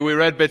We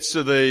read bits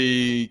of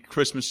the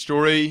Christmas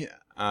story.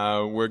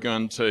 We're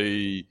going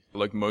to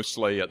look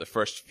mostly at the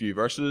first few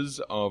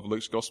verses of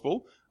Luke's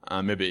Gospel,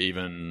 and maybe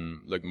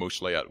even look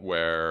mostly at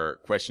where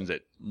questions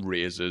it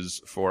raises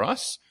for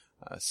us.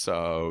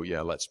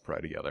 Let's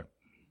pray together.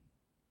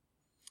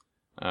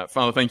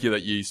 Father, thank you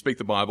that you speak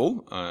the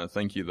Bible.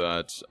 Thank you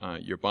that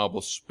your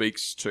Bible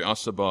speaks to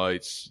us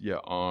about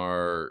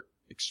our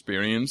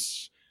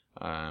experience,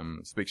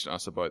 speaks to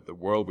us about the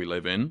world we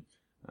live in,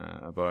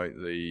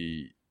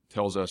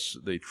 tells us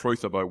the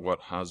truth about what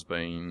has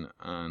been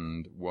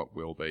and what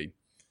will be.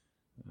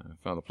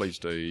 Father, please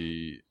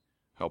do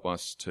help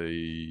us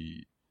to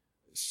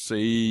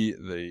see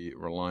the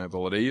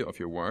reliability of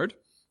your word.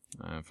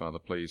 Father,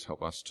 please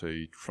help us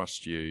to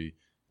trust you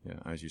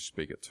as you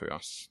speak it to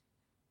us.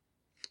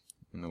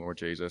 In the Lord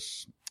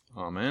Jesus,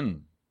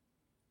 Amen.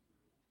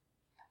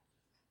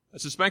 I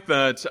suspect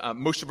that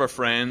most of our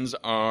friends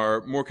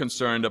are more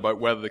concerned about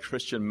whether the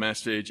Christian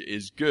message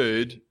is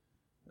good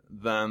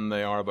than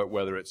they are about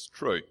whether it's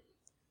true.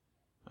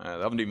 They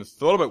haven't even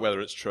thought about whether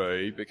it's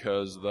true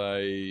because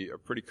they are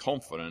pretty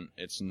confident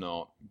it's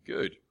not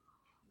good.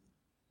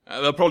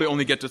 They'll probably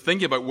only get to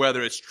thinking about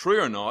whether it's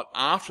true or not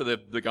after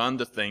they've begun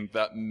to think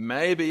that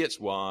maybe it's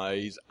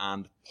wise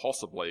and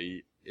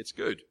possibly it's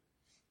good.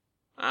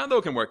 Though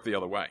it can work the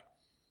other way.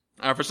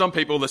 For some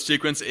people, the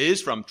sequence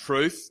is from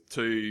truth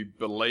to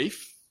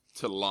belief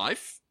to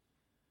life,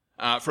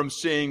 from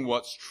seeing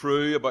what's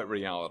true about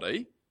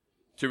reality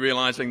to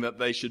realizing that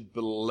they should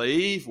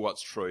believe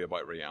what's true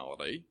about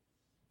reality,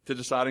 to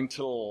deciding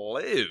to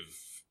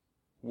live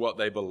what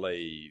they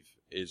believe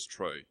is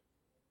true.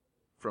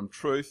 From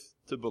truth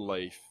to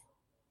belief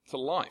to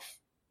life.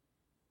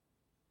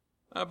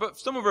 But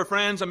some of our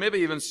friends, and maybe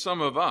even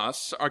some of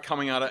us, are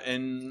coming at it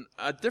in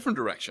a different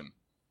direction.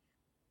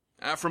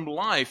 From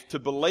life to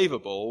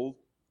believable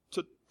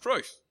to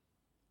truth.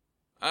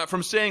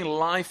 From seeing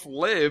life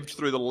lived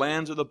through the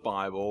lens of the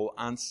Bible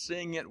and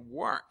seeing it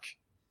work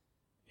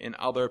in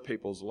other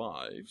people's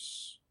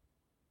lives.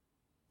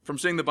 From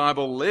seeing the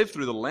Bible live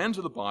through the lens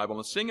of the Bible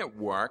and seeing it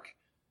work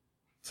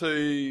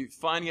to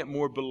finding it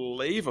more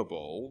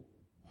believable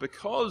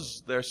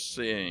because they're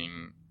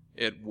seeing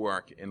it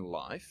work in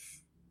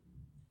life.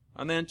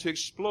 And then to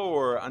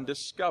explore and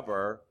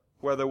discover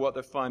whether what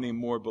they're finding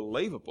more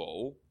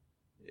believable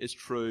is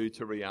true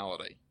to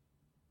reality.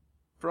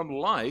 From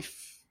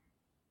life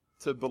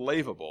to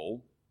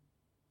believable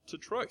to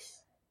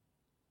truth.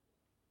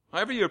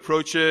 However you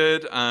approach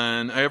it,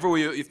 and however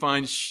you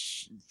find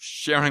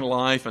sharing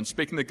life and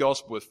speaking the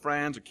gospel with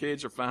friends or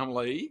kids or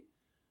family,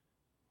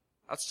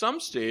 at some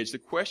stage the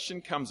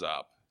question comes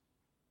up,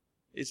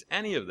 is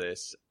any of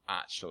this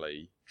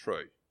actually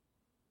true?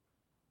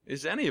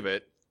 Is any of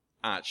it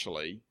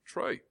actually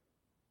true?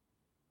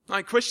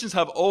 Now, Christians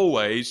have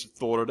always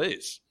thought it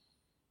is.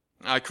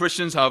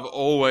 Christians have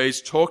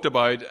always talked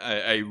about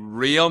a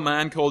real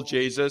man called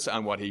Jesus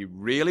and what he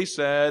really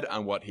said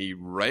and what he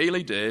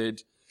really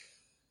did.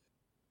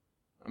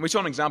 And we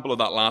saw an example of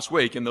that last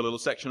week in the little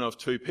section of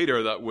 2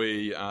 Peter that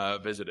we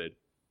visited.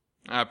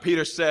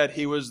 Peter said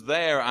he was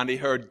there and he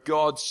heard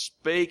God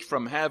speak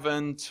from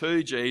heaven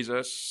to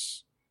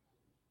Jesus.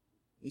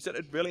 He said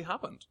it really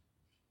happened.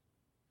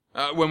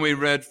 When we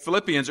read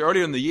Philippians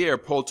earlier in the year,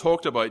 Paul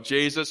talked about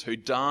Jesus who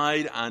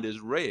died and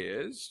is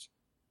raised.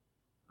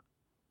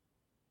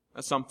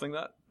 That's something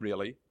that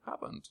really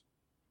happened.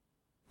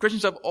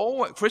 Christians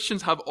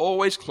have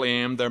always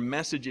claimed their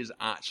message is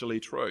actually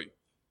true.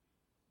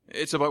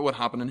 It's about what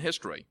happened in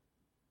history.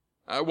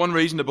 One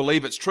reason to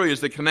believe it's true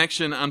is the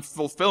connection and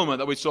fulfillment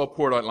that we saw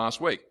poured out last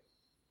week.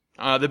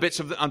 The bits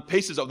and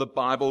pieces of the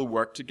Bible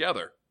work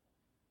together.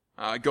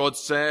 God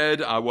said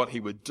what he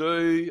would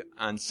do,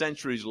 and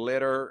centuries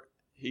later,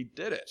 he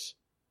did it.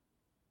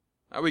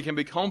 We can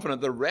be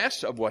confident the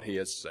rest of what he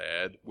has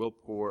said will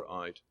pour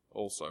out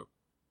also.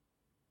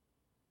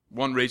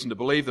 One reason to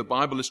believe the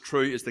Bible is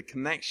true is the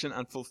connection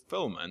and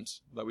fulfillment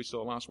that we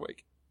saw last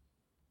week.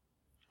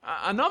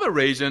 Another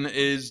reason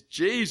is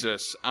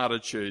Jesus'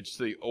 attitude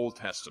to the Old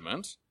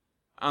Testament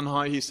and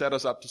how he set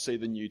us up to see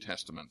the New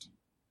Testament.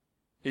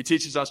 He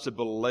teaches us to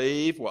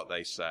believe what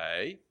they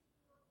say,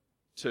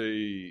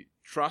 to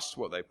trust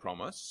what they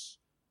promise,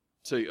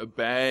 to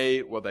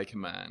obey what they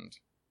command.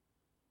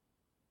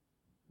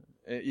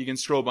 You can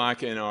scroll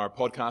back in our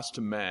podcast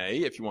to May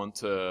if you want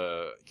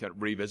to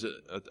revisit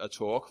a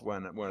talk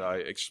when I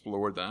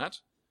explored that.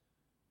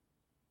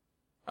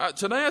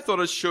 Today I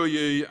thought I'd show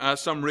you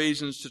some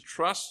reasons to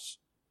trust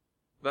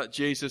that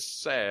Jesus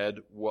said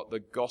what the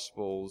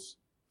Gospels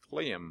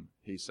claim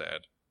he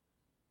said,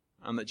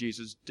 and that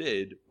Jesus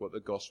did what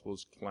the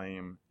Gospels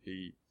claim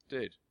he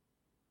did.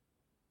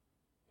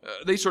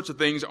 These sorts of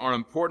things are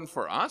important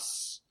for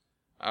us.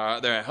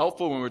 They're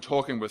helpful when we're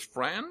talking with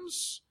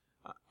friends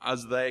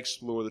as they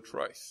explore the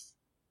truth.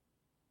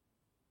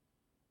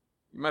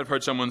 You might have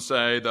heard someone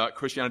say that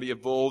Christianity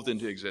evolved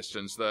into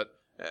existence, that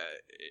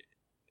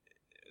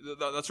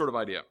sort of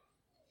idea.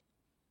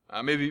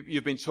 Maybe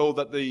you've been told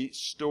that the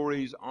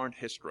stories aren't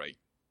history.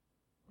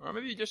 Or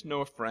maybe you just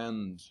know a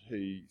friend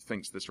who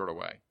thinks this sort of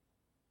way.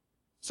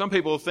 Some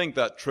people think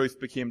that truth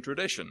became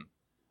tradition,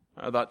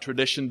 that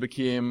tradition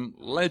became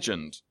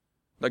legend,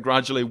 that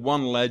gradually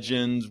one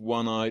legend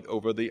won out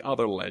over the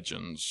other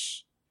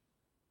legends.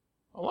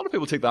 A lot of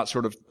people take that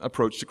sort of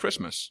approach to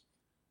Christmas.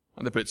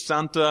 And they put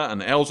Santa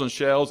and elves on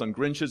shelves and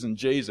Grinches and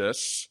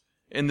Jesus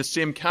in the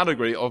same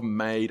category of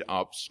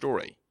made-up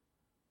story.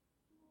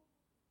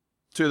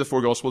 Two of the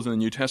four Gospels in the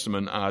New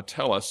Testament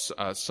tell us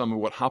some of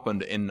what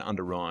happened in and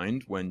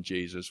around when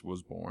Jesus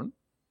was born.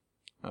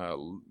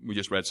 We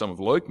just read some of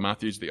Luke.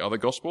 Matthew's the other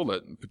Gospel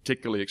that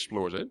particularly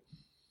explores it.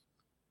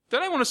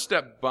 Then I want to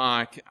step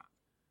back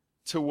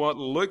to what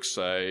Luke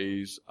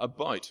says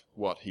about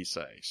what he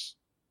says.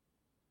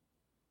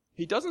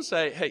 He doesn't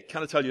say, hey,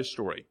 can I tell you a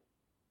story?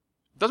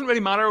 It doesn't really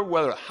matter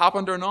whether it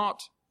happened or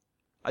not.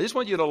 I just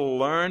want you to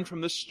learn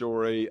from this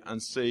story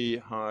and see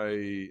how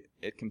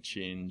it can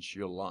change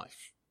your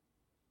life.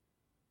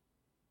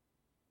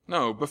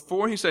 No,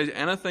 before he says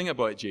anything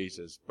about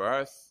Jesus'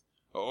 birth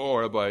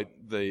or about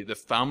the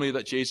family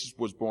that Jesus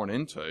was born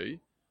into,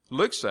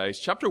 Luke says,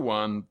 chapter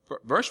 1,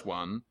 verse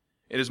 1,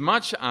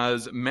 "Inasmuch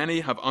as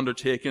many have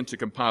undertaken to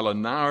compile a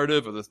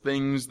narrative of the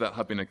things that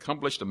have been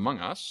accomplished among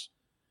us,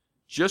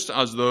 just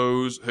as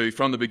those who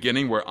from the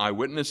beginning were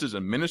eyewitnesses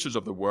and ministers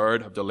of the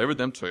word have delivered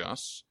them to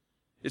us,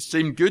 it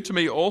seemed good to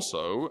me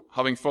also,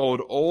 having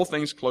followed all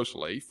things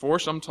closely for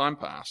some time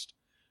past,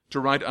 to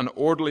write an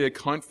orderly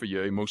account for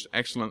you, most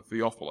excellent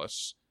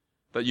Theophilus,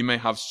 that you may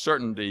have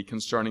certainty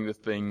concerning the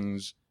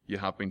things you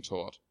have been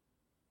taught."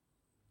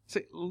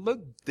 See,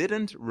 Luke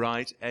didn't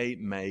write a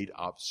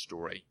made-up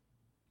story.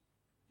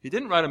 He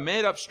didn't write a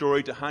made-up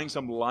story to hang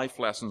some life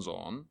lessons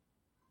on.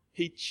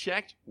 He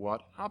checked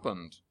what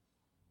happened.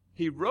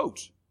 He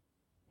wrote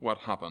what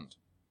happened.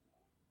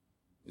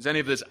 Is any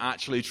of this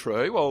actually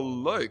true? Well,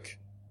 Luke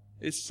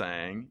is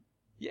saying,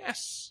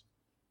 yes,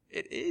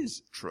 it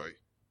is true.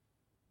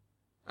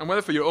 And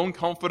whether for your own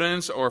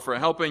confidence or for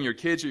helping your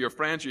kids or your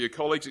friends or your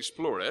colleagues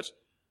explore it,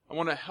 I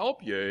want to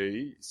help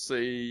you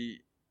see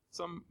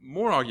some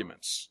more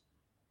arguments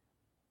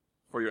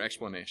for your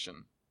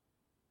explanation.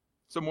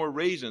 Some more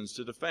reasons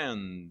to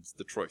defend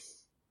the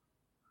truth.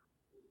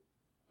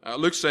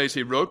 Luke says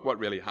he wrote what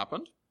really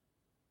happened.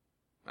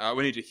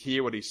 We need to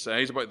hear what he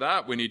says about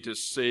that. We need to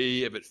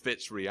see if it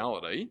fits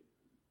reality.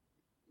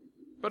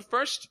 But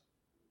first,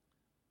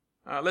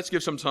 let's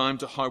give some time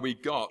to how we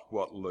got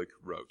what Luke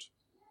wrote.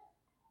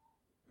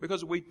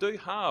 Because we do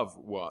have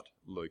what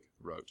Luke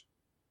wrote.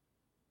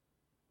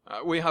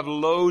 We have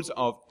loads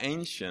of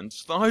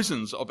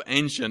thousands of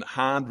ancient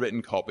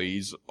handwritten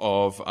copies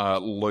of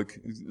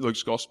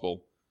Luke's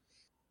Gospel.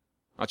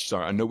 Actually,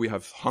 sorry, I know we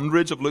have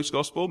hundreds of Luke's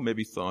Gospel,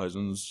 maybe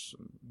thousands.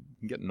 You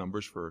can get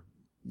numbers for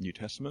New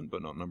Testament,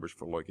 but not numbers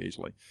for Luke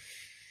easily.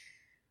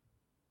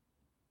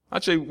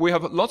 Actually, we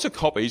have lots of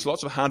copies,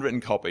 lots of handwritten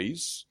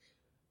copies.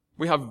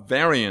 We have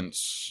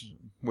variants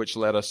which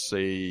let us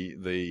see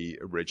the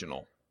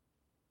original.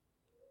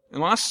 In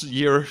the last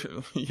year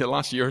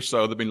or so,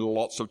 there have been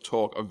lots of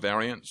talk of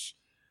variants.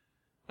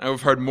 Now,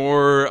 we've heard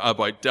more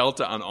about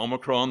Delta and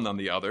Omicron than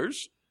the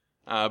others,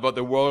 but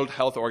the World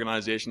Health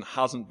Organization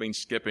hasn't been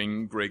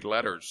skipping Greek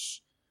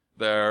letters.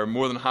 They're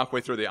more than halfway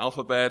through the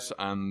alphabet,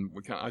 and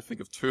I think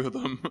of two of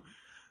them.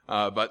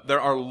 But there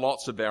are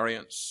lots of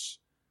variants.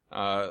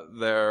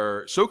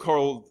 They're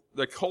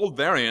called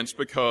variants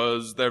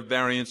because they're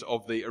variants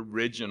of the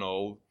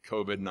original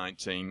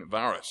COVID-19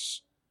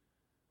 virus.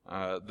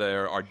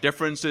 There are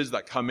differences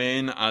that come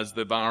in as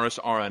the virus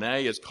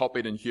RNA is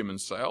copied in human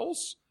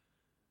cells.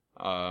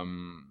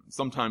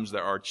 Sometimes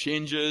there are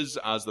changes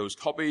as those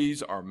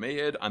copies are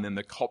made, and then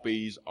the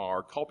copies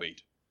are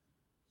copied.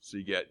 So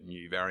you get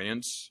new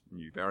variants.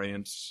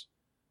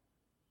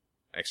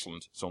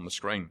 Excellent. It's on the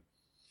screen.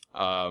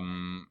 I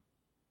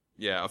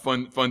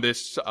found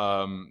this,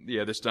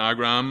 this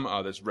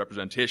diagram, this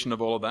representation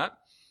of all of that.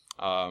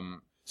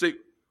 See,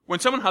 when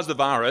someone has the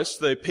virus,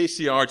 the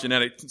PCR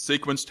genetic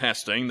sequence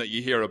testing that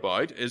you hear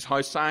about is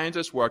how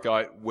scientists work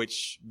out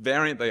which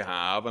variant they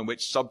have and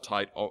which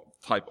subtype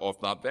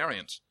of that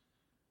variant.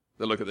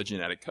 They look at the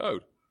genetic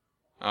code.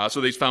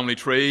 So these family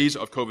trees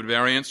of COVID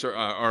variants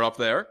are up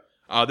there.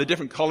 The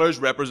different colors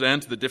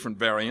represent the different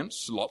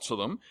variants, lots of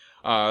them.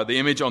 The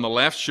image on the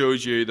left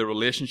shows you the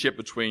relationship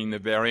between the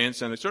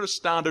variants and a sort of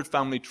standard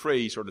family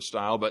tree sort of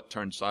style, but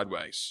turned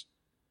sideways.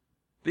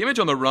 The image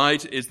on the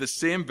right is the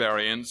same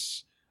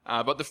variants,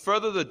 but the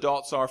further the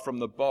dots are from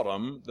the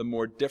bottom, the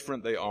more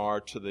different they are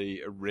to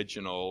the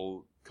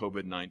original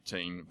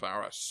COVID-19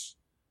 virus.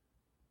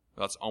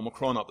 That's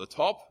Omicron up the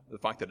top. The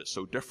fact that it's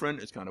so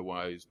different is kind of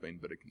why there's been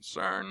a bit of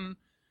concern.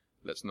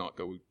 Let's not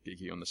go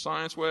geeky on the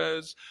science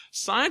ways.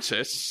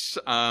 Scientists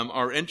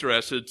are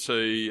interested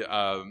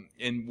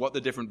in what the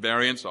different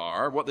variants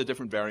are, what the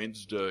different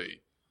variants do,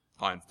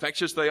 how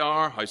infectious they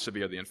are, how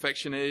severe the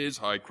infection is,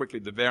 how quickly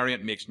the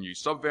variant makes new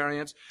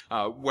subvariants,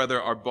 whether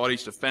our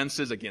body's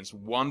defenses against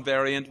one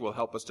variant will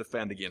help us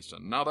defend against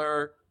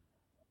another.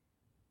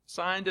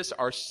 Scientists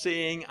are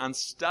seeing and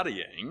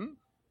studying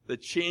the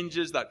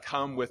changes that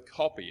come with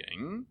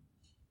copying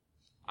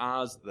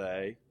as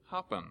they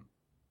happen.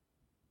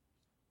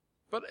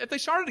 But if they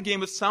started again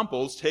with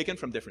samples taken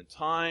from different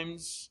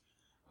times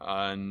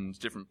and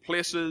different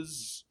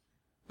places,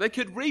 they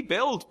could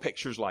rebuild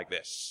pictures like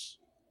this.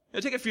 They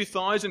take a few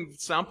thousand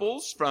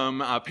samples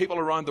from people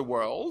around the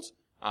world,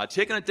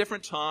 taken at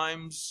different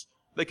times.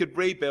 They could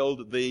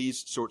rebuild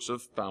these sorts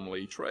of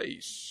family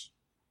trees.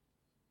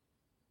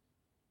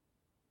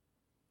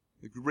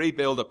 They could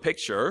rebuild a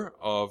picture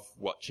of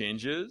what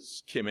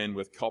changes came in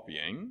with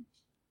copying.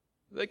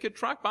 They could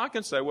track back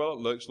and say, well, it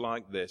looks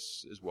like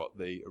this is what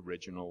the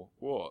original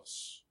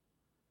was.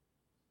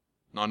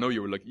 Now, I know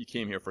you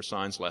came here for a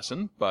science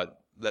lesson,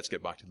 but let's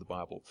get back to the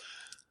Bible.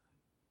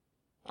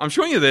 I'm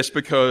showing you this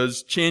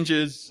because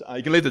changes,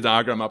 you can leave the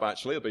diagram up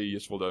actually, it'll be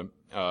useful to,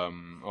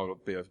 I'll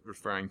be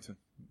referring to,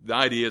 the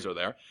ideas are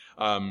there.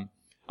 I'm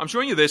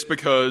showing you this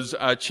because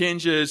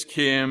changes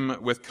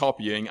came with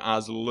copying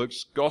as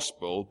Luke's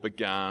gospel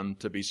began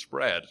to be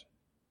spread.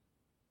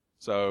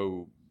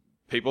 So,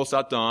 people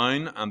sat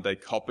down and they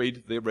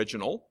copied the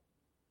original,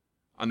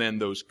 and then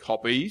those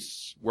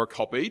copies were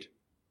copied,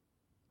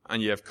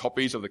 and you have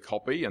copies of the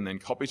copy, and then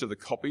copies of the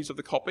copies of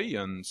the copy,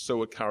 and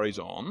so it carries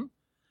on.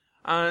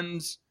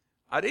 And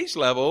at each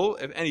level,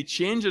 if any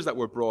changes that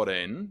were brought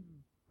in,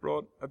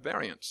 brought a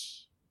variant,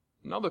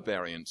 another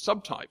variant,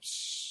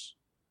 subtypes.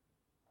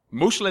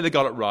 Mostly they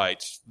got it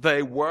right.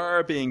 They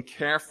were being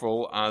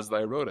careful as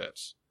they wrote it.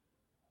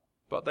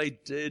 But they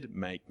did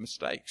make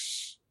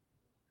mistakes.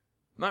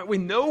 Now, we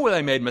know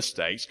they made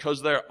mistakes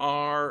because there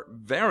are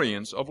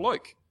variants of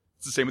Luke.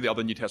 It's the same with the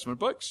other New Testament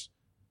books.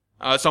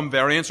 Some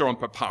variants are on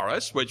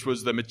papyrus, which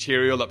was the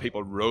material that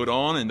people wrote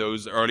on in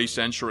those early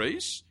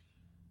centuries.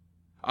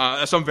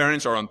 Some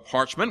variants are on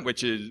parchment,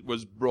 which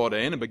was brought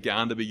in and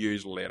began to be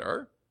used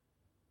later.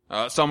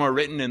 Some are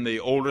written in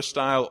the older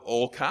style,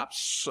 all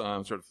caps,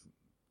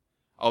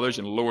 others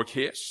in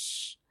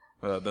lowercase,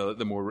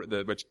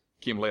 which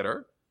came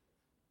later.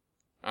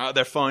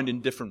 They're found in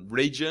different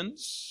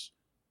regions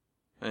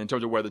in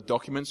terms of where the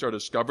documents are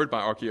discovered by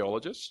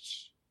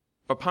archaeologists.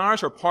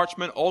 Papyrus or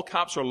parchment, all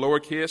caps or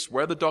lowercase,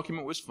 where the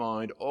document was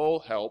found, all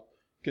help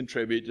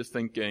contribute to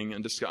thinking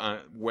and how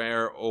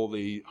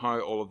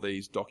all of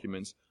these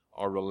documents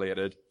are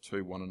related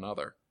to one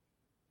another.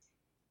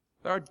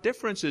 There are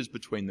differences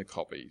between the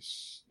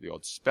copies. The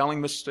odd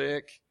spelling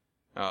mistake,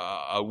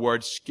 a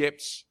word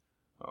skipped,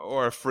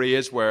 or a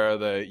phrase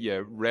where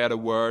you read a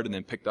word and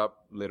then picked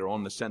up later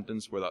on in the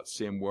sentence where that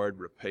same word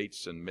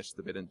repeats and missed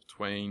the bit in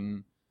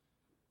between.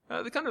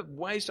 The kind of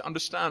ways to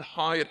understand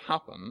how it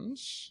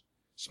happens.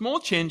 Small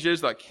changes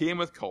that came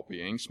with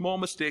copying, small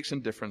mistakes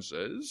and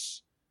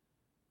differences.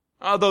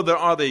 Although there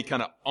are the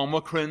kind of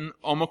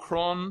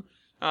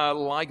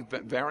Omicron-like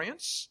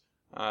variants.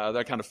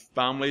 They're kind of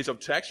families of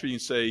text where you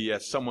can say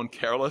someone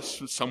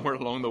careless somewhere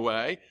along the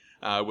way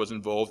was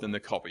involved in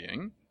the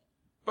copying.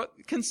 But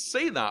you can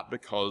say that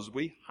because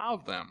we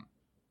have them.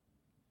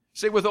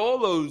 See, with all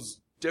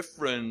those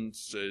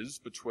differences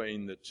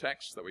between the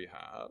texts that we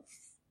have,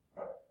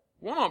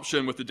 one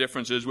option with the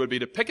differences would be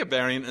to pick a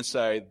variant and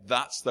say,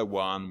 that's the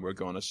one we're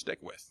going to stick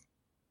with.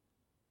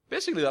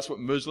 Basically, that's what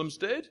Muslims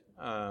did,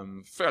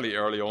 fairly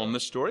early on in the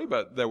story,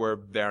 but there were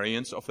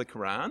variants of the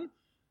Quran.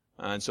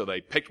 And so they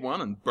picked one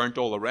and burnt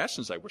all the rest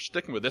and said, we're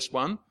sticking with this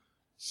one.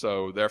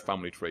 So their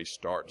family tree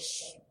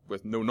starts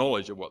with no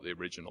knowledge of what the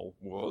original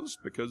was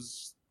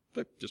because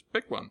they just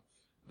picked one.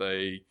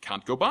 They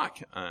can't go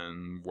back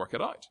and work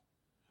it out.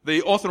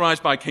 The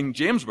authorized by King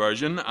James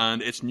Version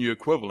and its new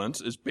equivalent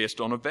is based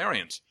on a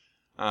variant,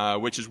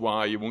 which is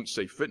why you won't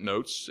see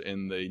footnotes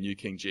in the New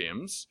King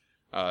James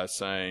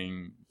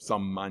saying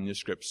some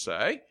manuscripts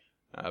say,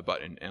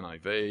 but in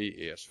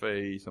NIV,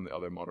 ESV, some of the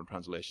other modern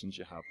translations,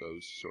 you have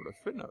those sort of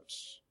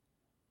footnotes.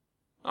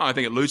 I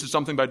think it loses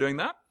something by doing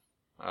that.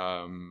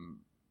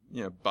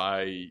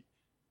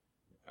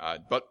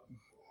 But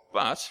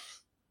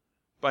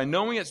by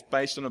knowing it's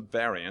based on a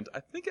variant, I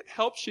think it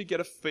helps you get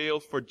a feel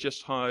for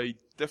just how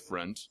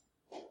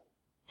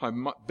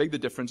big the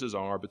differences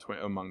are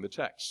among the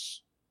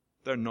texts.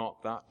 They're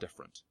not that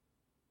different.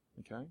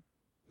 Okay?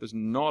 There's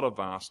not a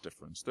vast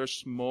difference. They're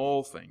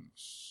small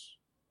things.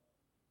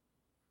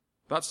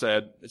 That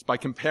said, it's by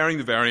comparing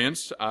the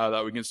variants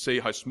that we can see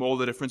how small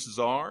the differences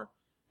are.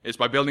 It's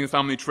by building a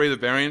family tree of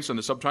the variants and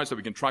the subtypes that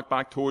we can track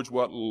back towards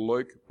what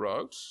Luke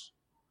wrote.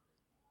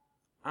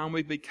 And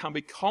we can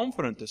be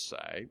confident to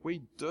say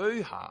we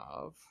do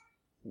have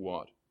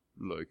what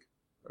Luke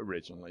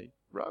originally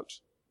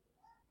wrote.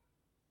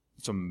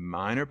 Some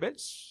minor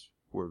bits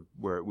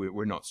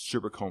we're not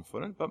super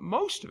confident, but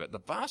most of it, the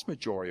vast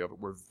majority of it,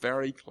 we're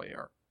very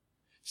clear.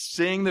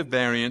 Seeing the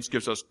variants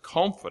gives us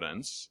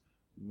confidence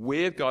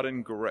we've got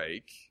in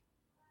Greek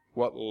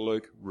what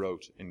Luke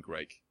wrote in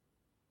Greek.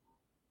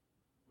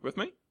 With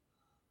me?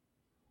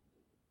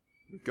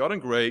 We've got in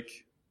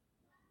Greek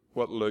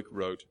what Luke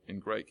wrote in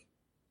Greek.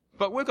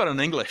 But we've got in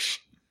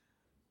English.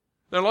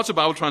 There are lots of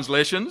Bible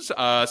translations.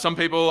 Some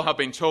people have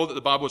been told that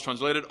the Bible was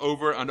translated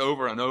over and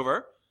over and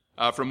over,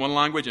 from one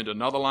language into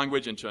another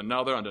language, into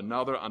another and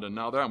another and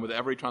another, and with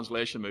every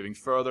translation moving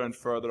further and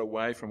further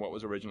away from what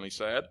was originally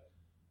said.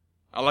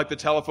 I like the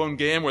telephone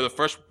game where the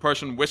first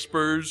person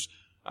whispers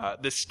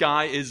The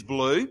sky is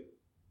blue.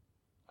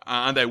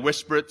 And they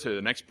whisper it to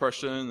the next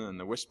person, and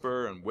they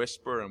whisper and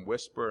whisper and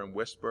whisper and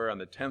whisper,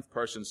 and the 10th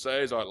person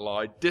says out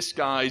loud,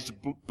 disguised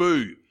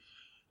boo.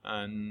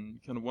 And you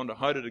kind of wonder,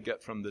 how did it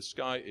get from the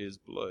sky is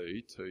blue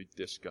to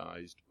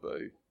disguised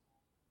boo?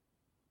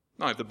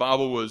 Now, if the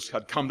Bible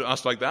had come to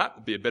us like that,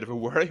 it'd be a bit of a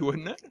worry,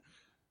 wouldn't it?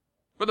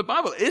 But the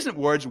Bible isn't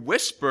words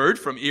whispered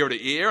from ear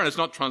to ear, and it's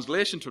not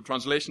translation to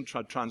translation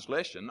to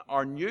translation.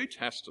 Our New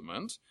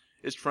Testament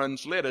is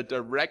translated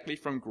directly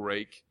from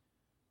Greek.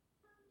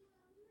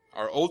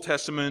 Our Old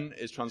Testament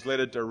is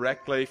translated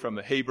directly from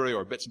the Hebrew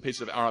or bits and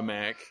pieces of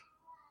Aramaic.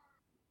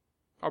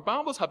 Our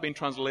Bibles have been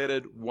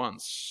translated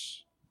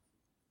once,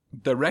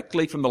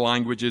 directly from the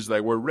languages they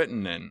were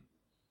written in,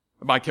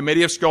 by a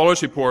committee of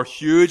scholars who pour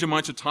huge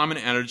amounts of time and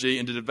energy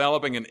into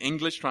developing an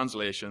English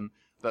translation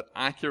that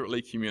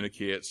accurately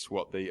communicates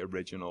what the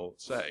original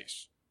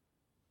says.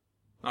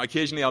 Now,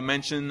 occasionally I'll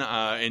mention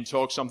in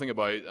talk something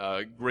about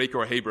Greek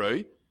or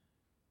Hebrew,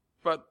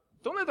 but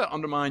don't let that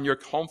undermine your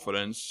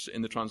confidence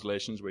in the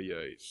translations we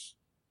use.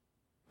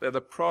 They're the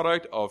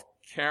product of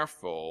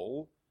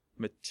careful,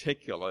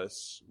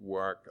 meticulous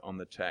work on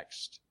the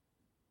text.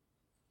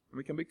 And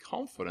we can be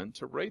confident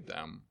to read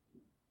them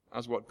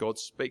as what God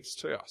speaks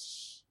to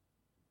us.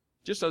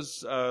 Just as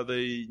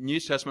the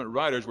New Testament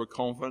writers were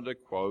confident to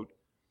quote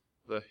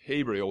the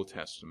Hebrew Old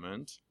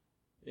Testament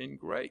in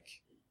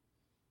Greek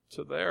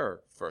to their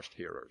first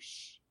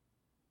hearers.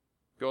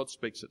 God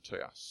speaks it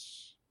to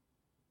us.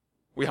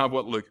 We have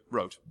what Luke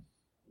wrote.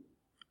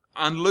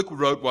 And Luke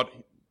wrote what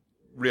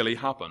really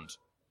happened.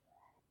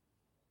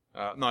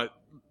 Now,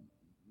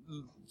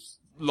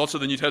 lots of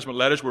the New Testament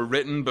letters were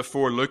written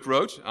before Luke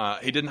wrote.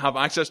 He didn't have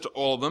access to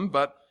all of them,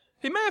 but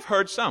he may have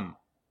heard some.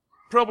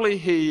 Probably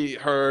he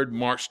heard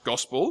Mark's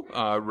Gospel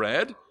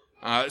read.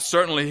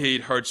 Certainly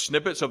he'd heard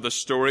snippets of the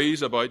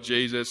stories about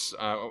Jesus,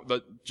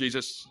 that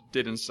Jesus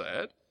did and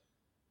said.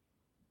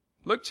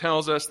 Luke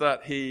tells us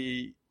that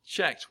he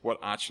checked what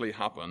actually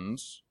happened,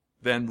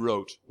 then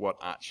wrote what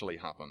actually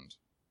happened.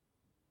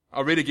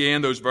 I'll read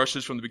again those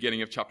verses from the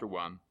beginning of chapter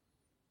 1.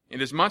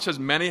 Inasmuch as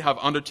many have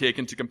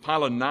undertaken to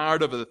compile a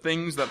narrative of the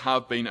things that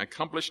have been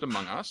accomplished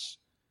among us,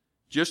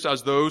 just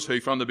as those who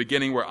from the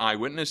beginning were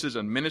eyewitnesses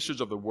and ministers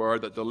of the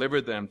word that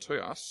delivered them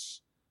to us,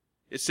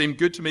 it seemed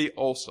good to me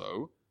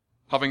also,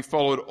 having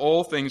followed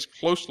all things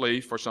closely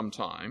for some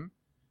time,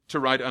 to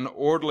write an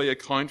orderly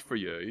account for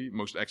you,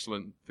 most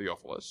excellent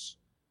Theophilus,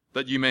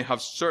 that you may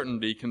have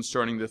certainty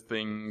concerning the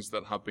things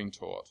that have been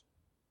taught.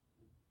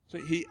 So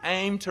he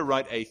aimed to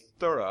write a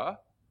thorough,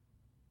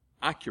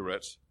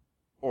 accurate,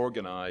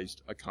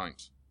 organized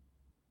account.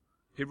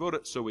 He wrote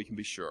it so we can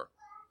be sure.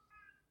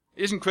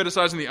 He isn't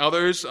criticizing the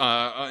others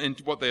in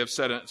what they have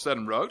said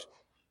and wrote,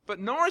 but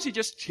nor is he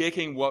just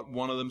taking what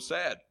one of them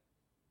said,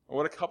 or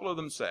what a couple of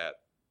them said.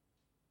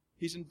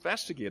 He's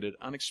investigated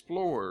and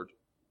explored.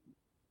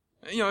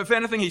 If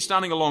anything, he's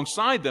standing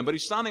alongside them, but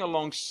he's standing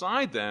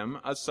alongside them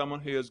as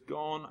someone who has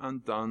gone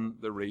and done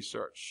the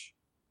research.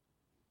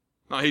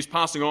 Now, he's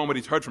passing on what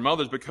he's heard from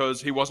others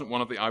because he wasn't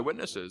one of the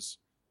eyewitnesses.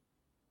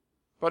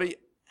 But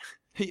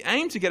he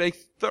aimed to get a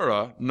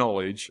thorough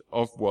knowledge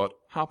of what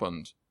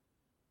happened.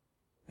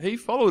 He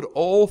followed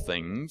all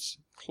things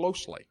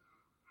closely.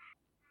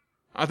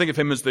 I think of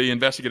him as the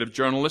investigative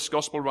journalist,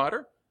 gospel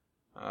writer.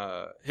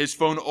 His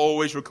phone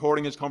always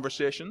recording his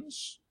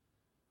conversations.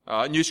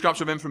 New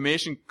scraps of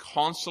information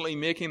constantly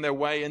making their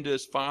way into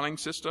his filing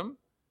system.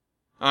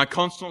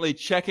 Constantly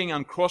checking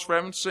and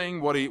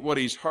cross-referencing what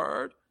he's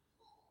heard.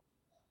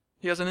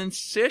 He has an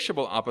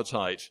insatiable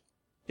appetite.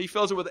 He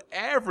fills it with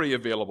every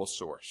available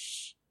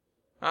source.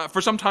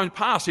 For some time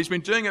past, he's been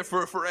doing it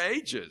for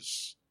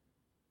ages.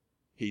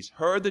 He's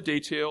heard the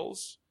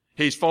details.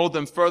 He's followed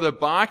them further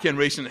back in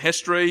recent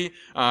history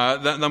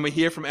than we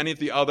hear from any of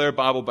the other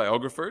Bible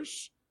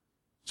biographers.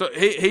 So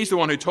he's the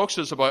one who talks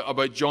to us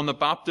about John the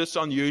Baptist's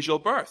unusual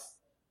birth.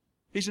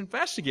 He's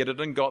investigated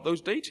and got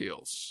those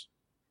details.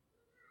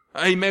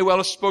 He may well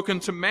have spoken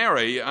to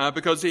Mary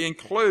because he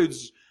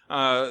includes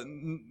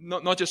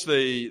not just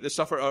the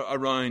stuff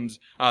around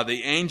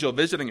the angel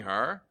visiting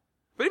her,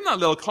 but even that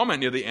little comment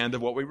near the end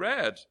of what we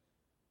read,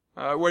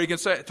 where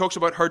it talks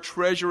about her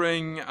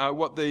treasuring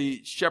what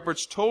the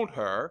shepherds told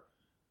her,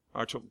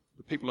 or to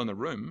the people in the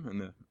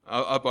room,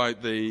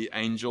 about the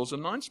angel's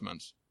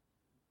announcement.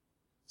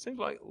 Seems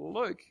like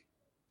Luke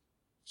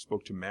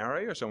spoke to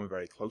Mary, or someone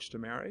very close to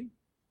Mary.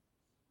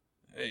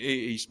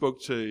 He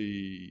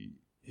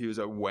was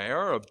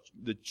aware of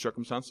the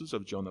circumstances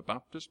of John the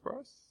Baptist's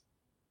birth.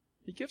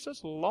 He gives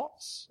us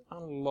lots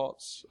and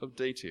lots of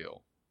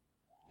detail.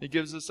 He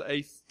gives us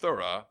a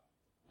thorough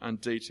and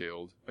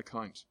detailed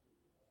account.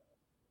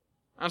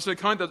 And it's an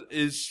account that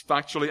is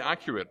factually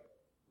accurate.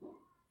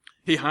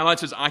 He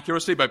highlights his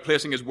accuracy by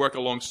placing his work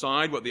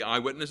alongside what the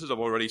eyewitnesses have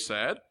already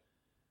said.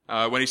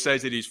 When he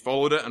says that he's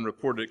followed it and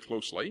reported it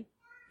closely,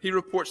 he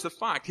reports the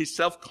fact. He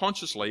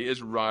self-consciously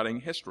is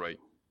writing history.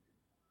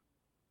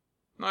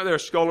 Now, there are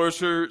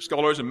scholars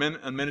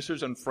and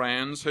ministers and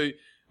friends who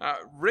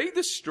read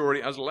this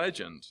story as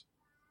legend.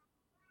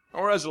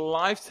 Or as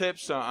life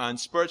tips and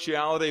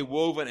spirituality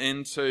woven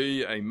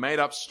into a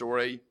made-up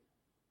story.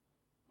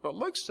 But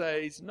Luke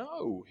says,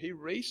 no, he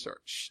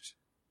researched.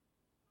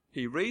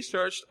 He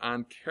researched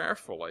and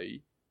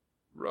carefully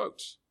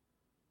wrote.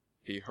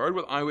 He heard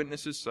what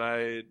eyewitnesses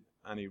said,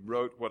 and he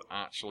wrote what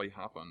actually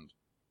happened.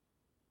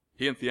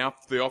 He and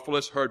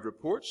Theophilus heard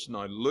reports.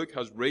 Now Luke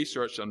has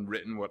researched and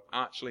written what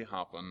actually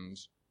happened.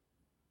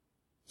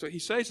 So he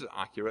says it's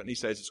accurate, and he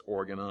says it's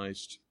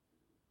organized,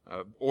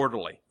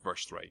 orderly,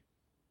 verse 3.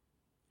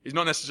 He's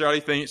not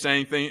necessarily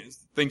saying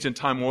things in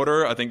time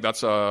order. I think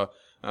that's a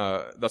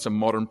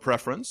modern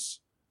preference.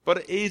 But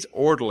it is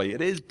orderly.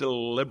 It is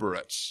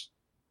deliberate.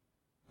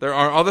 There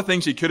are other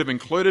things he could have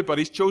included, but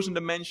he's chosen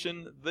to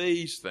mention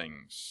these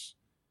things.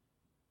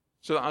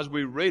 So that as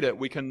we read it,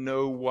 we can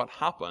know what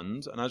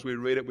happened, and as we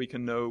read it, we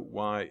can know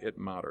why it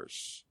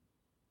matters.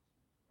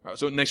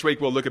 So next week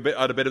we'll look at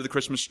a bit of the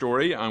Christmas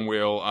story, and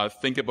we'll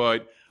think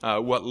about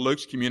what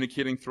Luke's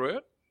communicating through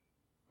it,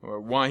 or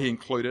why he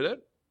included it.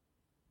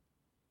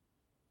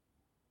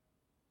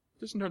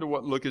 Just in terms of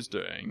what Luke is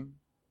doing,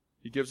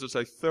 he gives us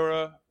a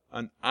thorough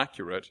and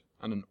accurate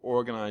and an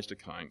organized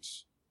account.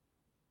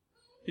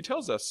 He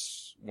tells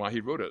us why he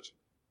wrote it.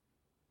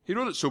 He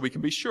wrote it so we can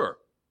be sure.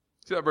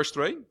 See that verse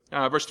 3?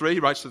 Verse 3, he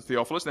writes to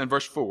Theophilus. Then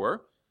verse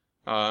 4,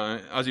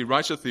 as he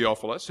writes to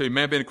Theophilus, who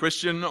may have been a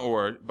Christian,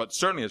 but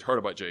certainly has heard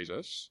about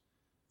Jesus,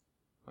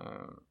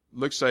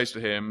 Luke says to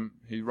him,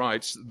 he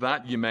writes,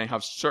 that you may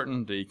have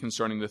certainty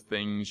concerning the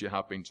things you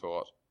have been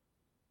taught.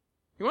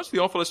 He wants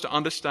Theophilus to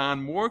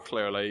understand more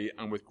clearly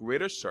and with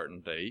greater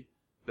certainty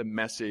the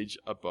message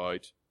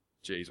about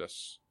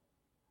Jesus.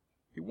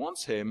 He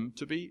wants him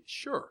to be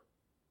sure.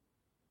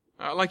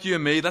 Like you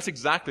and me, that's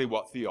exactly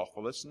what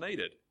Theophilus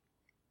needed.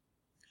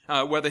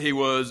 Whether he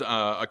was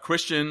a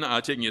Christian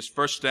taking his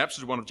first steps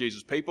as one of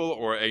Jesus' people,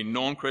 or a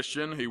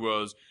non-Christian who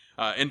was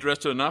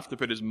interested enough to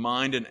put his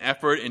mind and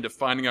effort into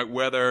finding out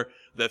whether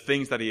the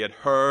things that he had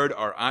heard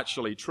are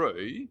actually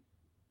true,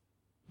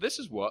 this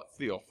is what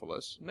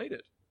Theophilus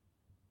needed.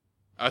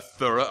 A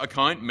thorough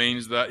account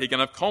means that he can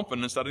have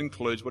confidence that it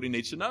includes what he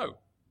needs to know.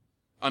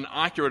 An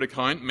accurate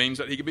account means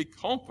that he can be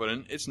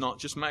confident it's not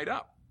just made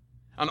up.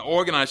 An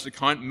organized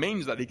account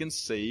means that he can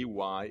see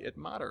why it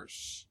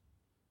matters.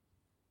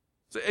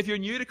 So if you're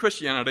new to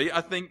Christianity,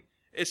 I think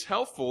it's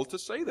helpful to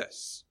say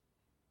this.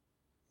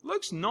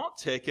 Luke's not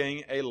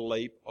taking a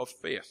leap of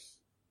faith.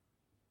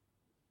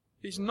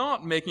 He's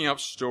not making up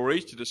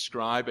stories to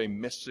describe a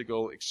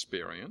mystical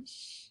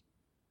experience,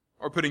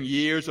 or putting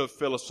years of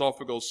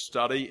philosophical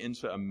study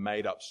into a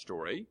made-up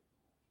story.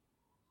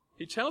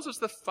 He tells us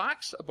the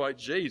facts about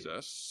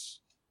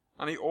Jesus,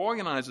 and he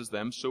organizes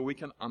them so we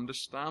can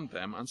understand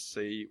them and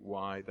see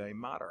why they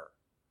matter.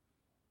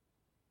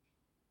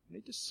 We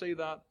need to see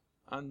that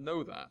and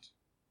know that.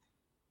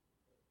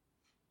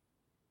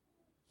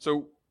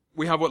 So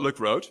we have what Luke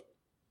wrote.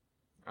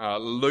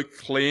 Luke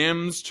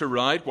claims to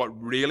write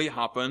what really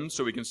happened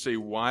so we can see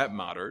why it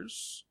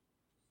matters.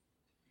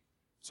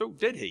 So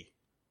did he?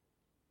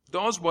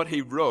 Does what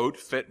he wrote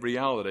fit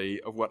reality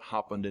of what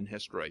happened in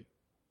history?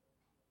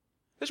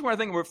 This is where I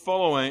think we're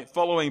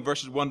following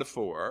verses 1 to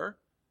 4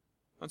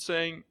 and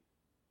saying,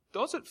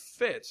 does it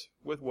fit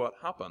with what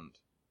happened?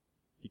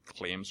 He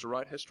claims to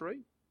write history.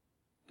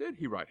 Did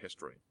he write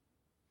history?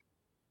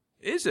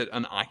 Is it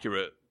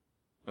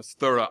a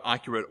thorough,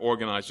 accurate,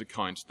 organized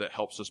account that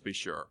helps us be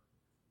sure?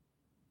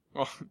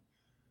 Well,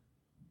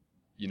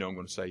 I'm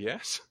going to say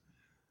yes.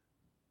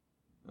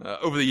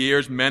 Over the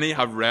years, many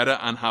have read it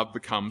and have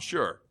become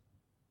sure.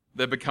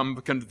 They've become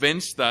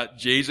convinced that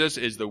Jesus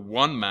is the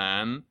one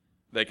man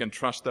they can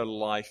trust their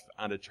life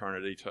and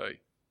eternity to.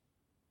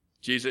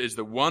 Jesus is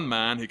the one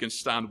man who can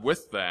stand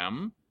with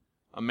them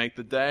and make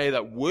the day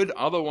that would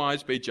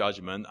otherwise be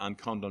judgment and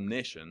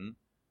condemnation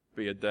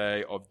be a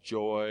day of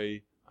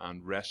joy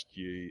and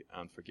rescue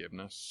and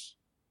forgiveness.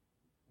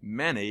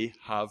 Many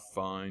have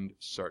found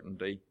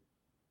certainty.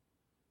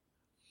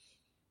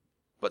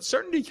 But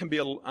certainty can be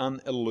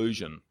an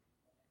illusion.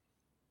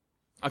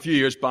 A few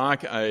years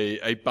back,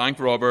 a bank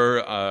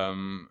robber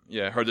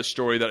heard the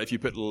story that if you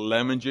put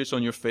lemon juice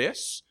on your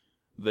face,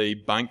 the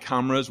bank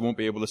cameras won't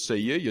be able to see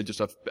you. You'll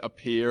just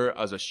appear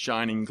as a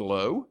shining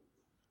glow.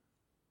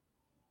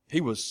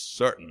 He was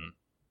certain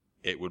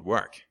it would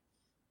work.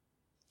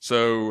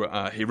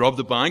 So he robbed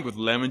the bank with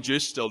lemon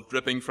juice still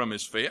dripping from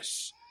his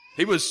face.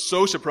 He was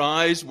so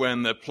surprised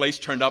when the police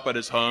turned up at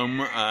his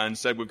home and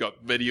said, we've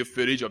got video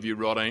footage of you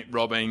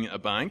robbing a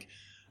bank,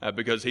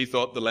 because he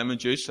thought the lemon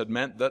juice had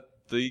meant that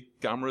the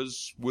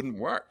cameras wouldn't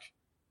work.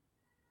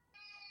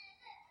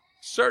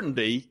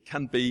 Certainty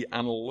can be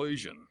an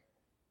illusion.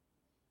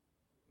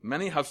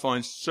 Many have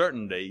found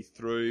certainty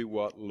through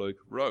what Luke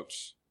wrote.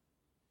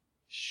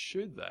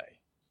 Should they?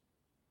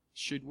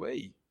 Should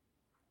we?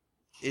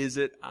 Is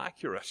it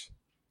accurate?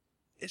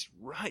 It's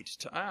right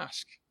to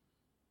ask.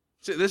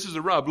 See, this is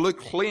the rub. Luke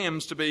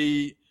claims to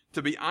be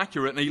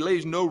accurate, and he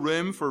leaves no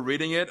room for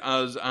reading it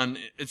as an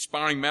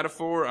inspiring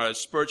metaphor, as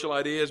spiritual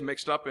ideas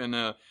mixed up in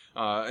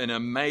a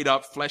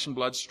made-up flesh and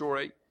blood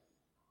story.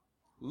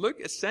 Luke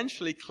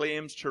essentially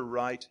claims to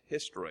write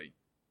history.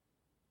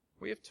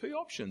 We have two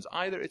options.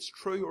 Either it's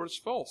true or it's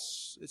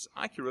false. It's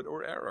accurate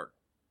or error.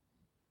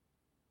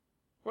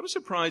 What has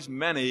surprised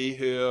many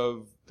who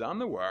have done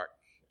the work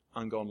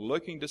and gone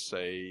looking to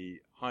see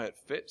how it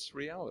fits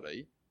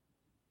reality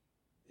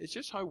is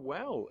just how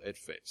well it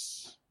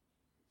fits.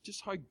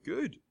 Just how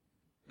good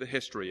the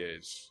history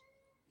is.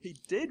 He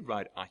did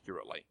write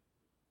accurately.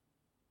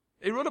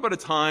 He wrote about a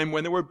time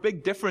when there were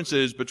big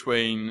differences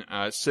between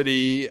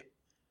city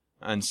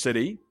and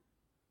city.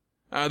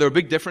 There were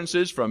big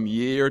differences from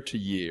year to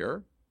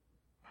year.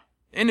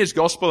 In his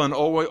gospel and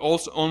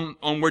also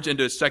onwards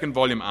into his second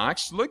volume,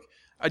 Acts, Luke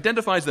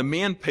identifies the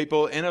main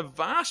people in a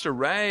vast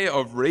array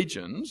of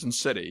regions and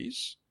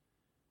cities,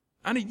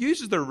 and he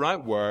uses the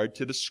right word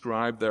to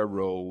describe their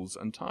roles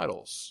and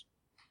titles.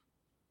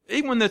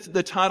 Even when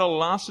the title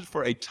lasted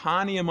for a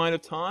tiny amount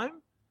of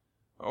time,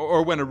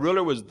 or when a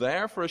ruler was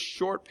there for a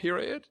short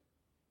period,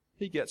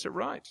 he gets it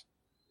right.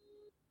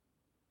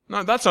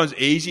 Now, that sounds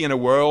easy in a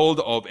world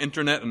of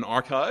internet and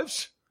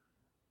archives.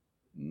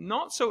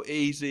 Not so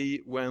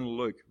easy when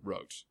Luke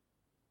wrote.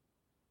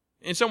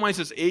 In some ways,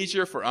 it's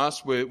easier for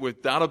us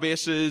with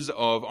databases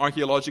of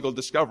archaeological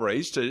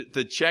discoveries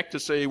to check to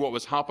see what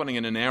was happening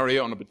in an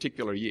area on a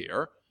particular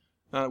year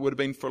than it would have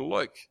been for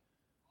Luke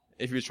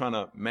if he was trying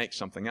to make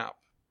something up.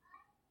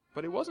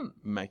 But he wasn't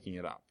making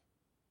it up.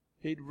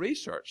 He'd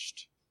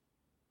researched.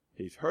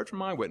 He'd heard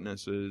from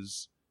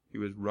eyewitnesses. He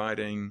was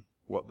writing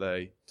what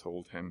they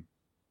told him.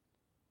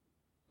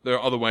 There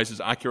are other ways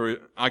his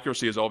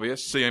accuracy is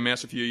obvious.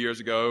 CMS a few years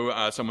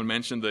ago, someone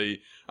mentioned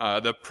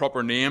the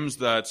proper names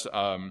that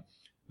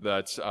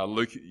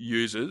Luke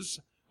uses.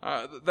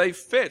 They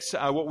fit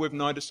what we've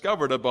now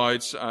discovered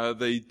about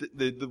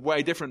the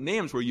way different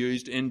names were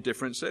used in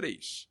different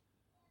cities.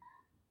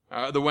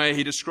 The way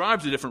he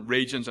describes the different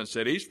regions and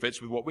cities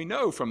fits with what we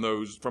know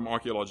from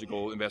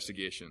archaeological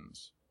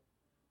investigations.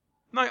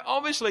 Now,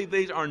 obviously,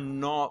 these are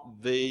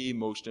not the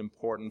most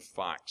important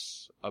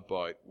facts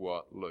about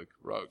what Luke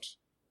wrote.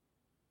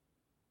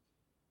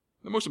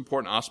 The most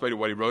important aspect of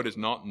what he wrote is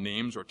not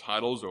names or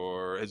titles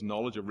or his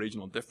knowledge of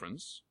regional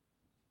difference,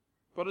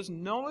 but his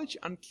knowledge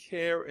and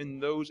care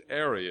in those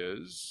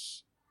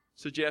areas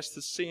suggests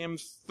the same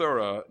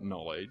thorough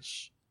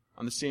knowledge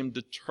and the same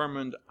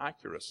determined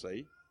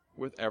accuracy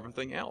with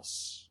everything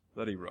else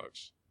that he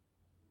wrote.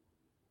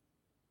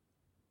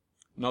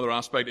 Another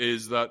aspect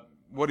is that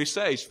what he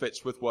says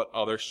fits with what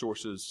other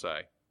sources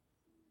say.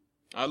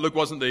 Luke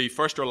wasn't the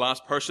first or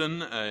last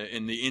person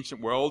in the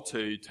ancient world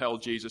to tell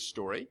Jesus'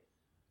 story.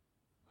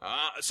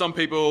 Some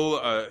people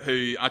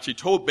who actually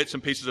told bits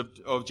and pieces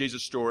of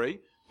Jesus'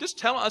 story just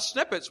tell us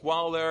snippets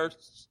while they're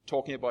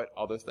talking about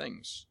other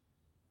things.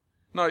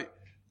 Now,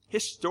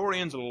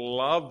 historians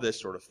love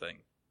this sort of thing.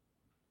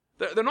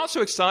 They're not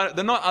so excited.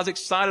 They're not as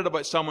excited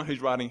about someone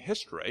who's writing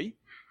history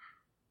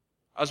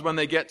as when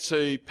they get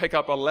to pick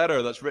up a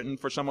letter that's written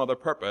for some other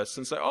purpose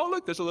and say, "Oh,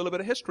 look, there's a little bit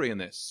of history in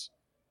this."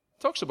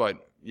 It talks about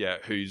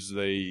who's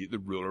the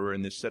ruler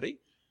in this city,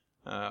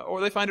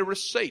 or they find a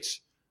receipt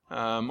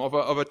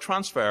of a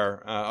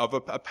transfer, of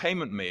a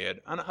payment made,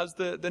 and it has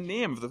the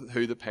name of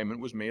who the payment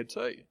was made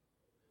to.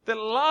 They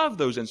love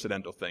those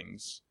incidental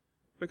things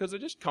because they're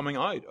just coming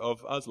out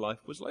of as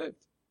life was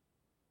lived.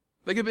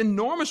 They give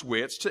enormous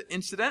weight to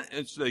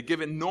incidental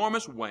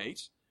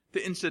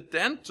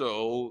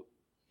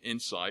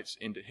insights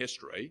into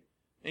history,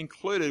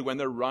 included when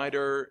the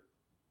writer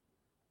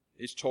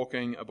is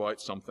talking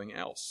about something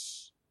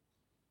else.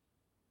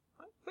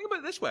 Think about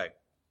it this way.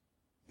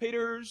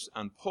 Peter's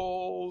and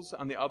Paul's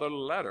and the other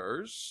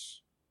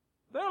letters,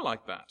 they're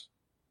like that.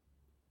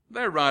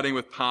 They're writing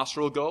with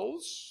pastoral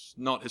goals,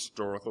 not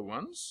historical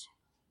ones.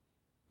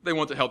 They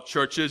want to help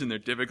churches in their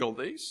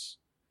difficulties.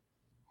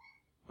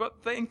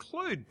 But they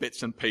include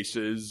bits and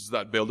pieces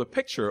that build a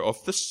picture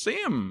of the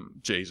same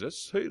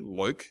Jesus who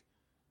Luke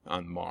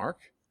and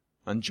Mark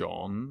and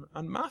John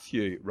and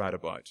Matthew write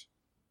about.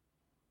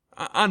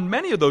 And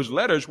many of those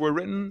letters were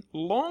written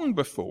long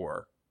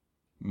before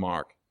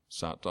Mark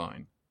sat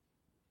down.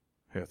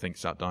 Who I think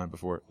sat down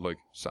before Luke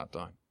sat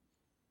down.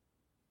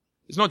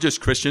 It's not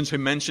just Christians who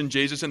mention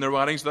Jesus in their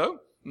writings,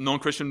 though.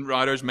 Non-Christian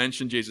writers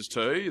mention Jesus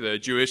too. The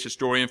Jewish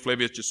historian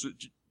Flavius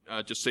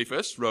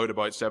Josephus wrote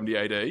about 70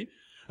 AD.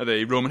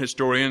 The Roman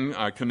historian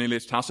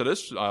Cornelius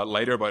Tacitus,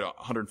 later about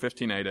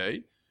 115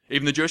 AD.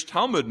 Even the Jewish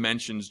Talmud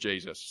mentions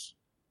Jesus.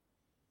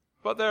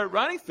 But they're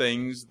writing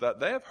things that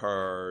they have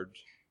heard,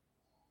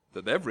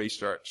 that they've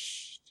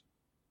researched.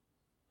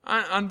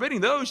 And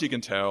reading those, you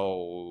can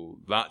tell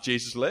that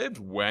Jesus lived,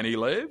 when he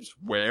lived,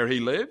 where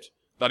he lived,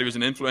 that he was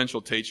an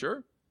influential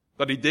teacher,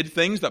 that he did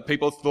things that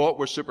people thought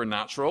were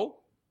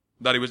supernatural,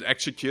 that he was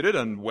executed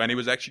and when he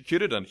was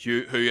executed and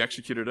who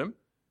executed him,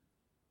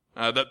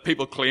 that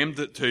people claimed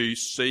to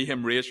see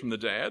him raised from the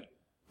dead,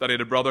 that he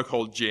had a brother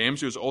called James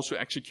who was also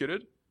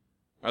executed,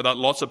 that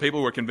lots of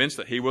people were convinced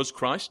that he was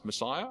Christ,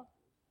 Messiah.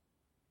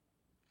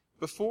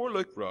 Before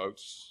Luke wrote,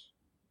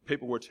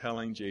 people were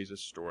telling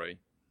Jesus' story.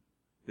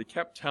 They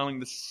kept telling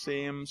the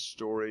same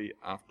story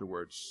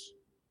afterwards.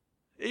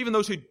 Even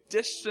those who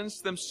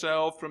distanced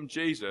themselves from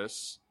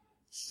Jesus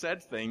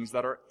said things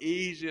that are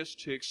easiest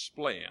to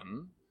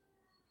explain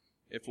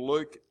if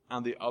Luke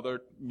and the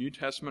other New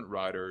Testament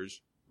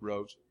writers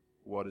wrote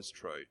what is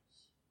true.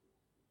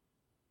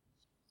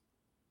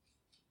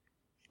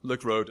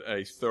 Luke wrote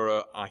a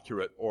thorough,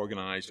 accurate,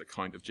 organized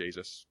account of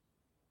Jesus.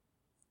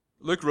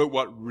 Luke wrote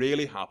what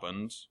really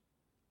happened,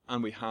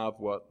 and we have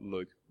what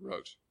Luke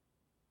wrote.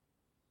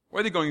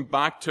 Whether you're going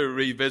back to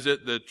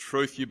revisit the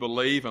truth you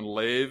believe and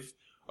live,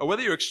 or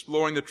whether you're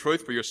exploring the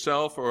truth for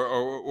yourself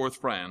or with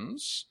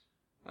friends,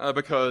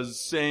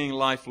 because seeing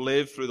life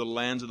lived through the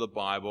lens of the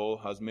Bible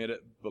has made it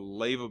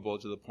believable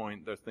to the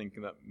point they're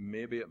thinking that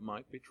maybe it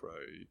might be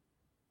true.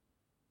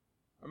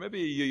 Or maybe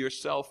you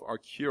yourself are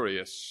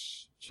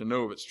curious to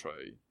know if it's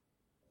true.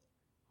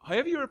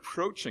 However you're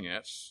approaching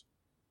it,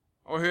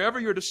 or however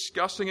you're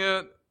discussing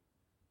it,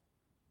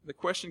 the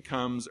question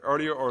comes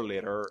earlier or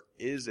later,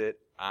 is it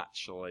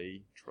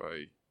actually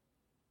true?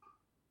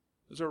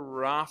 There's a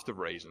raft of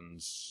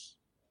reasons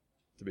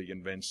to be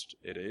convinced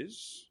it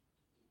is.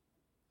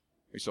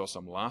 We saw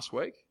some last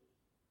week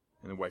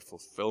in the way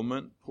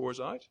fulfillment pours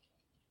out.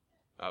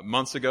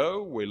 Months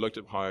ago, we looked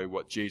at how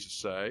what Jesus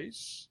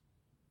says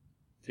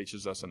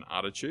teaches us an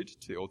attitude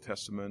to the Old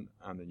Testament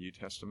and the New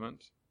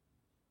Testament.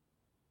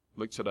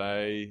 Look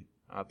today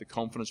at the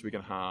confidence we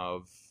can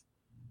have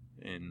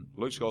in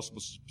Luke's Gospel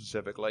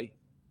specifically,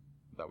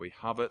 that we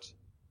have it,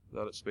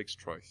 that it speaks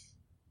truth.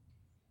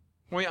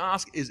 When we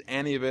ask, is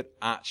any of it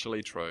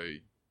actually true?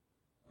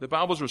 The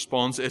Bible's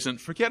response isn't,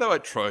 forget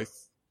about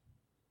truth.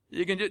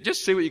 You can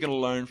just see what you can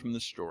learn from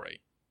the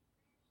story.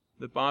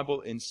 The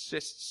Bible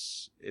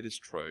insists it is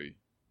true.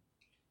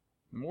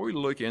 The more we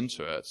look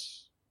into it,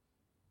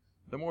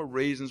 the more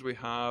reasons we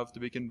have to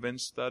be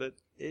convinced that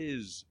it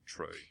is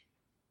true.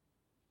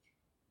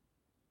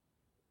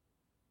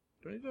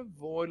 Don't need to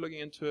avoid looking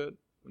into it.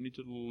 We need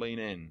to lean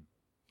in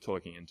to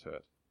looking into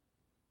it.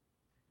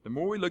 The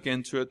more we look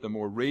into it, the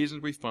more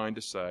reasons we find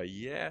to say,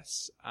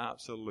 yes,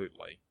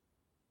 absolutely.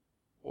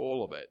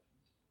 All of it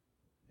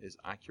is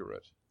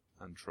accurate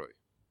and true.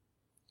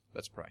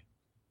 Let's pray.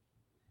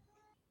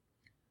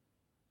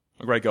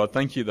 Oh, great God,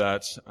 thank you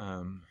that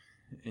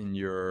in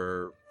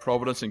your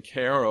providence and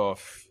care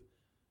of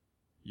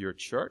your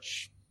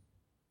church,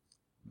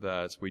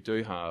 that we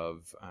do have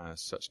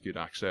such good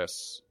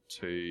access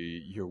to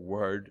your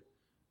word,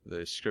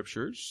 the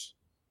scriptures.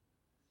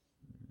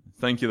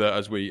 Thank you that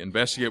as we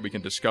investigate, we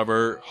can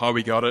discover how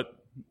we got it,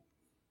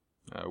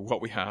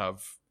 what we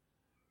have.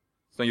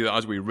 Thank you that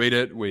as we read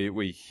it,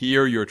 we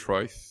hear your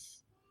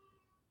truth.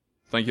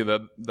 Thank you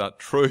that that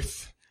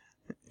truth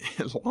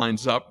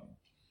lines up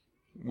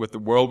with the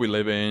world we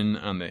live in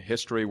and the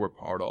history we're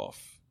part of.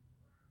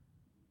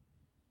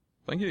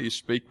 Thank you that you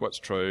speak what's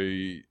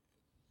true.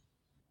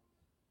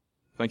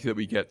 Thank you that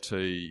we get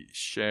to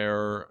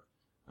share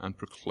and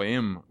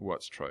proclaim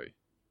what's true.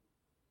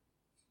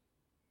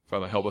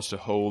 Father, help us to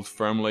hold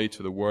firmly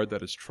to the word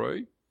that is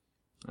true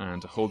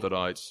and to hold it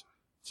out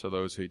to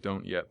those who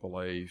don't yet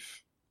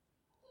believe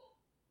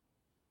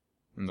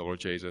in the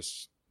Lord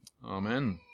Jesus. Amen.